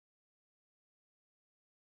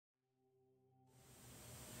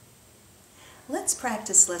Let's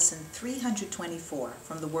practice Lesson 324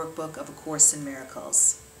 from the Workbook of A Course in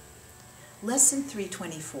Miracles. Lesson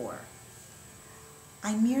 324.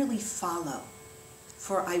 I merely follow,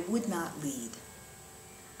 for I would not lead.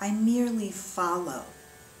 I merely follow,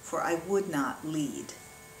 for I would not lead.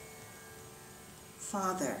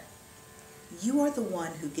 Father, you are the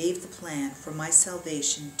one who gave the plan for my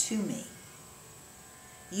salvation to me.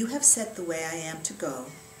 You have set the way I am to go,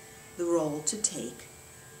 the role to take,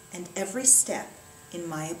 and every step in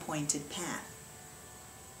my appointed path.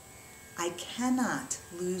 I cannot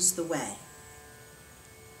lose the way.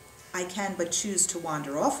 I can but choose to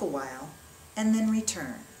wander off a while and then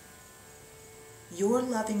return. Your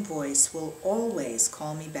loving voice will always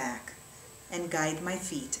call me back and guide my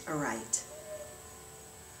feet aright.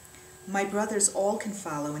 My brothers all can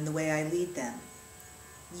follow in the way I lead them,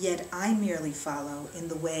 yet I merely follow in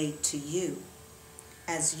the way to you,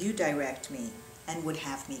 as you direct me and would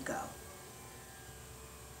have me go.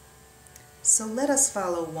 So let us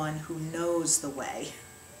follow one who knows the way.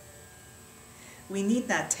 We need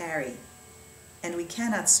not tarry, and we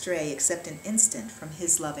cannot stray except an instant from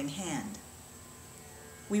his loving hand.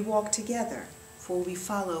 We walk together, for we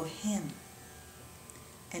follow him,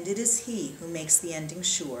 and it is he who makes the ending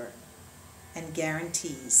sure and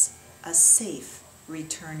guarantees a safe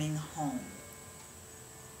returning home.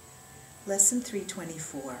 Lesson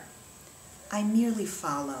 324. I merely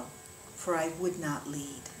follow, for I would not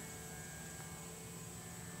lead.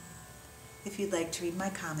 If you'd like to read my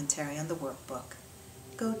commentary on the workbook,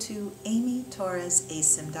 go to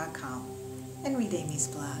amytorresasm.com and read Amy's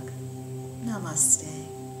blog. Namaste.